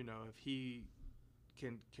 and you know if he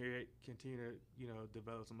can continue to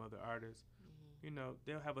develop some other artists, Hmm.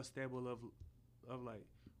 they'll have a stable of like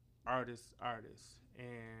artists,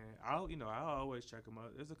 and I'll always check them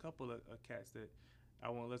out. There's a couple of cats that I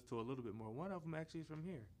want to listen to a little bit more. One of them actually is from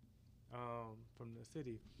here, from the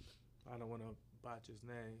city. I don't want to botch his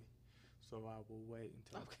name, so I will wait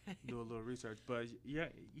until Okay. do a little research. But yeah,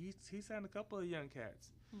 he signed a couple of young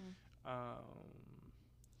cats. Hmm. Um,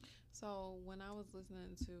 So when I was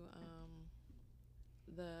listening to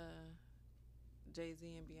the Jay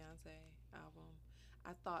Z and Beyonce album,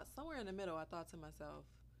 I thought somewhere in the middle, I thought to myself,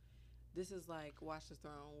 this is like Watch the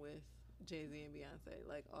Throne with Jay Z and Beyonce.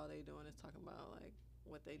 Like all they doing is talking about like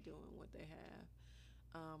what they do and what they have.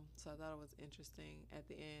 So I thought it was interesting at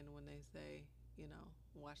the end when they say,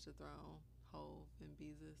 Watch the Throne, Hove and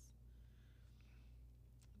Beezus.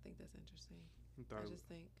 I think that's interesting. I just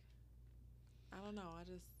think, I don't know. I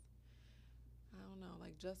don't know.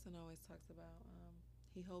 Like Justin always talks about,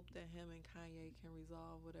 he hoped that him and Kanye can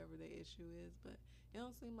resolve whatever the issue is, but it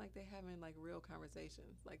don't seem like they having like real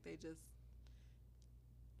conversations. Like they just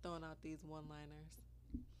throwing out these one-liners.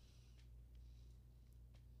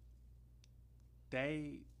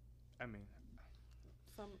 I mean,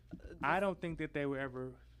 Some I don't think that they were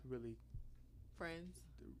ever really friends.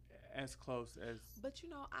 as close as. But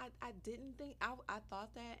I didn't think I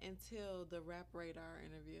thought that until the Rap Radar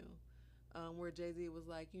interview, where Jay Z was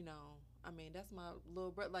like, I mean, that's my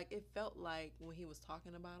little brother. Like it felt like when he was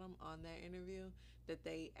talking about him on that interview that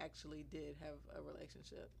they actually did have a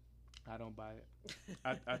relationship. I don't buy it.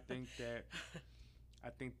 I think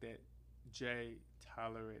that Jay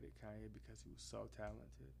tolerated Kanye because he was so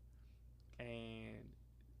talented, and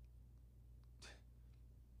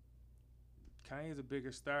Kanye's a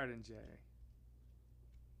bigger star than Jay.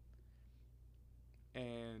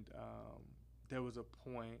 And there was a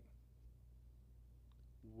point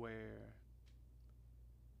where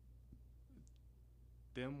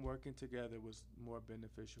them working together was more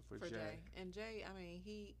beneficial for Jay. And Jay, I mean,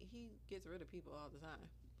 he gets rid of people all the time.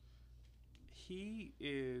 He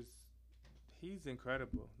is he's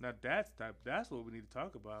incredible. Now that's what we need to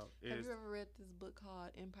talk about. Have Is you ever read this book called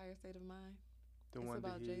Empire State of Mind? the It's one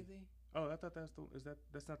about that Jay Z. Oh, I thought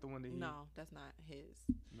that's not the one that he. No, that's not his.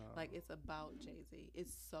 No. Like it's about Jay Z.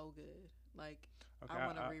 It's so good. Like Okay, I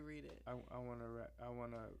want to reread it. I want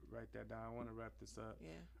to write that down. I want to wrap this up.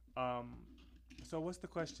 Yeah. So what's the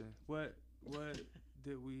question? What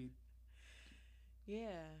did we?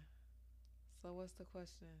 Yeah. So what's the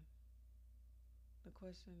question? The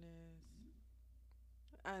question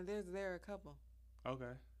is, there are a couple.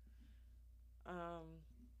 Okay. Um,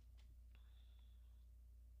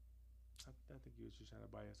 I think you was just trying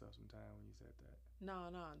to buy yourself some time when you said that.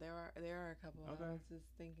 no, there are a couple. Okay. I was just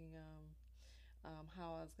thinking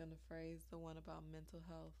how I was gonna phrase the one about mental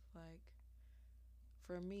health. Like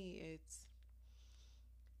for me, it's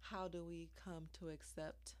how do we come to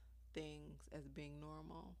accept things as being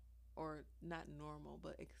normal or not normal,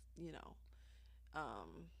 but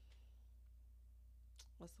um,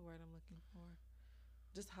 what's the word I'm looking for?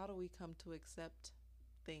 Just how do we come to accept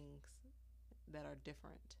things that are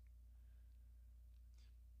different?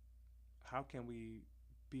 How can we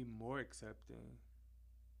be more accepting?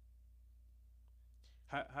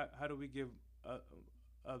 How do we give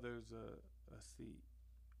others a seat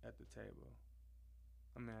at the table?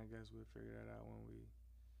 I mean, I guess we'll figure that out when we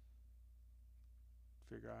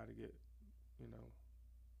figure out how to get, you know,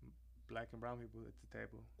 black and brown people at the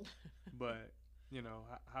table. But,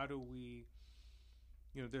 how do we,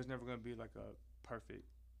 there's never going to be like a perfect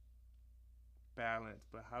balance,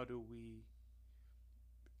 but how do we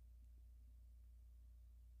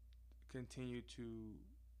continue to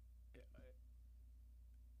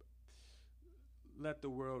let the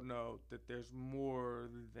world know that there's more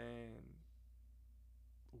than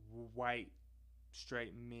white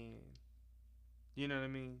straight men? You know what I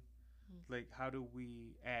mean? Mm-hmm. Like, how do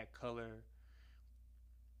we add color,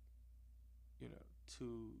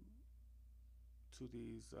 to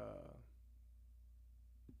these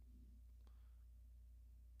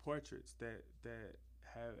portraits that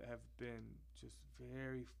have been just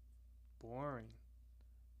very boring.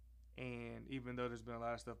 And even though there's been a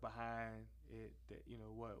lot of stuff behind it, that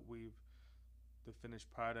what we've the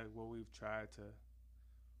finished product, what we've tried to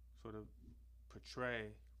sort of portray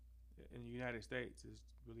in the United States has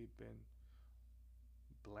really been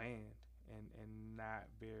bland and not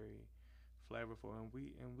very flavorful. And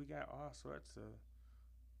we got all sorts of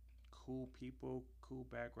cool people, cool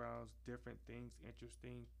backgrounds, different things,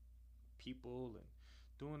 interesting people, and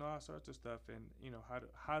doing all sorts of stuff. And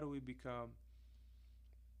how do we become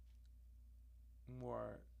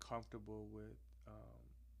more comfortable with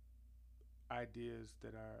ideas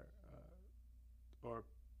that are or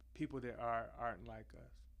people that aren't like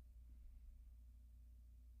us?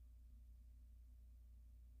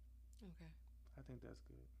 Okay. I think that's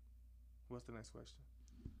good. What's the next question?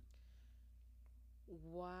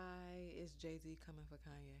 Why is Jay-Z coming for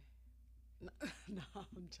Kanye? No, no,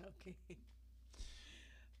 I'm joking.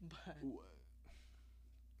 But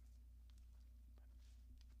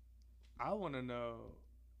I want to know.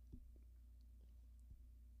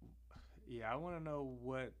 Yeah, I want to know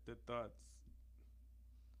what the thoughts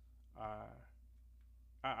are.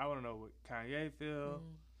 I want to know what Kanye feel.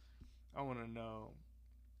 I want to know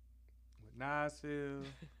what Nas feel.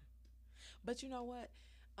 But you know what?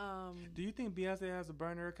 Do you think Beyonce has a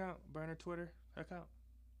burner Twitter account?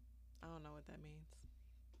 I don't know what that means.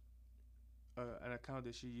 An account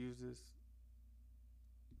that she uses.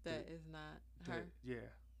 That is not her. Yeah.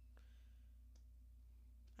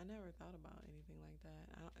 I never thought about anything like that.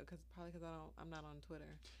 Probably because I'm not on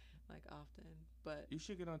Twitter like often. But you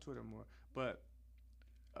should get on Twitter more. But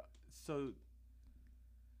so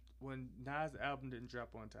when Nas' album didn't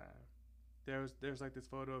drop on time, there's like this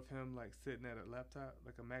photo of him like sitting at a laptop,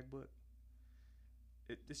 like a MacBook.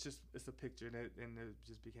 It's a picture, and it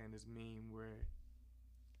just became this meme where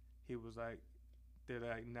he was like, they're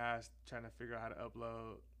like Nas trying to figure out how to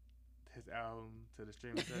upload his album to the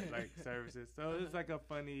streaming services. So it's like a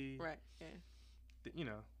funny, right?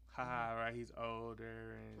 Yeah. Haha, right? He's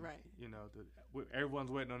older, and right.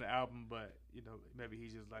 Everyone's waiting on the album, but maybe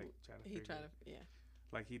he's just like yeah.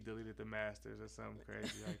 Like he deleted the masters or something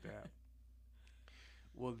crazy like that.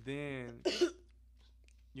 Well, then,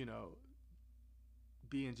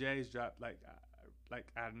 B&J's dropped like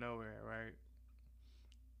out of nowhere, right?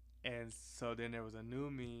 And so then there was a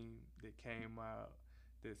new meme that came out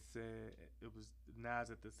that said it was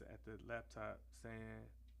Nas at the laptop saying,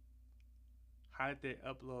 "How did they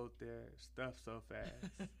upload their stuff so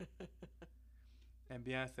fast?" And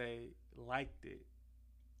Beyonce liked it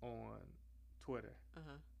on Twitter.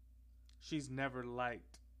 She's never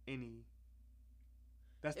liked any.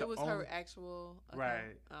 It was her actual account.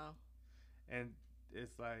 Right. Oh. And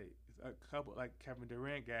it's like a couple, like Kevin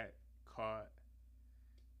Durant got caught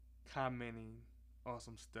commenting on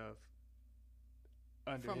some stuff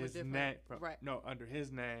under his name. Right. No, under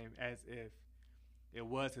his name, as if it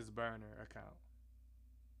was his burner account.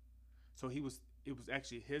 So it was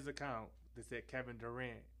actually his account that said Kevin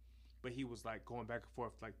Durant, but he was like going back and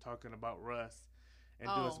forth, like talking about Russ and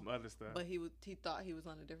doing some other stuff. But he thought he was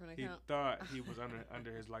on a different account. He thought he was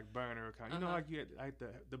under his like burner account. You know, like you had like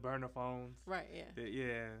the burner phones. Right. Yeah.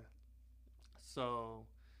 Yeah. So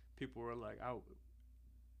people were like,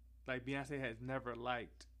 like Beyonce has never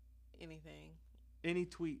liked any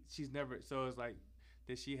tweet. She's never. So it's like,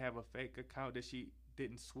 did she have a fake account that she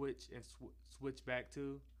didn't switch and switch back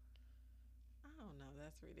to? I don't know.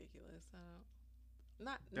 That's ridiculous.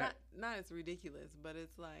 Not as ridiculous, but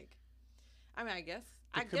it's like, I mean, I guess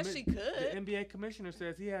she could. The NBA commissioner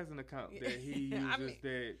says he has an account that he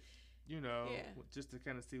uses just to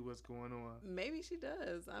kind of see what's going on. Maybe she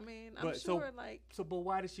does. I mean, I'm sure. But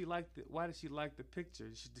why did she like the picture?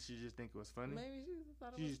 Did she just think it was funny? Maybe she just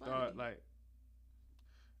thought it was funny. She just thought, like,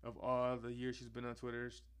 of all the years she's been on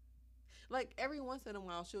Twitter. Like, every once in a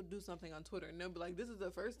while, she'll do something on Twitter, and they'll be like, "This is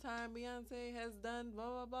the first time Beyonce has done blah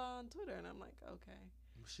blah blah on Twitter," and I'm like, okay.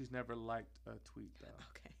 She's never liked a tweet though.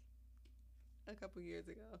 Okay. A couple years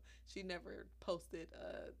ago, she never posted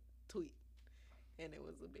a tweet, and it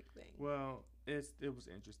was a big thing. Well, it was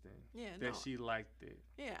interesting. That she liked it.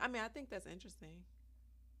 Yeah, I mean, I think that's interesting.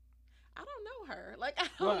 I don't know her. Like, I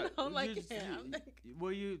don't know. Like,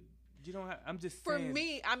 you don't have, I'm just saying. For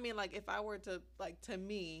me, I mean, like, if I were to, like, to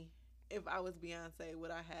me, if I was Beyonce,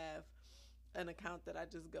 would I have an account that I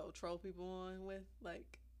just go troll people on with?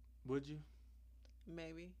 Like, would you?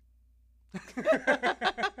 Maybe.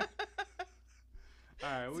 All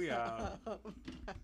right, we out.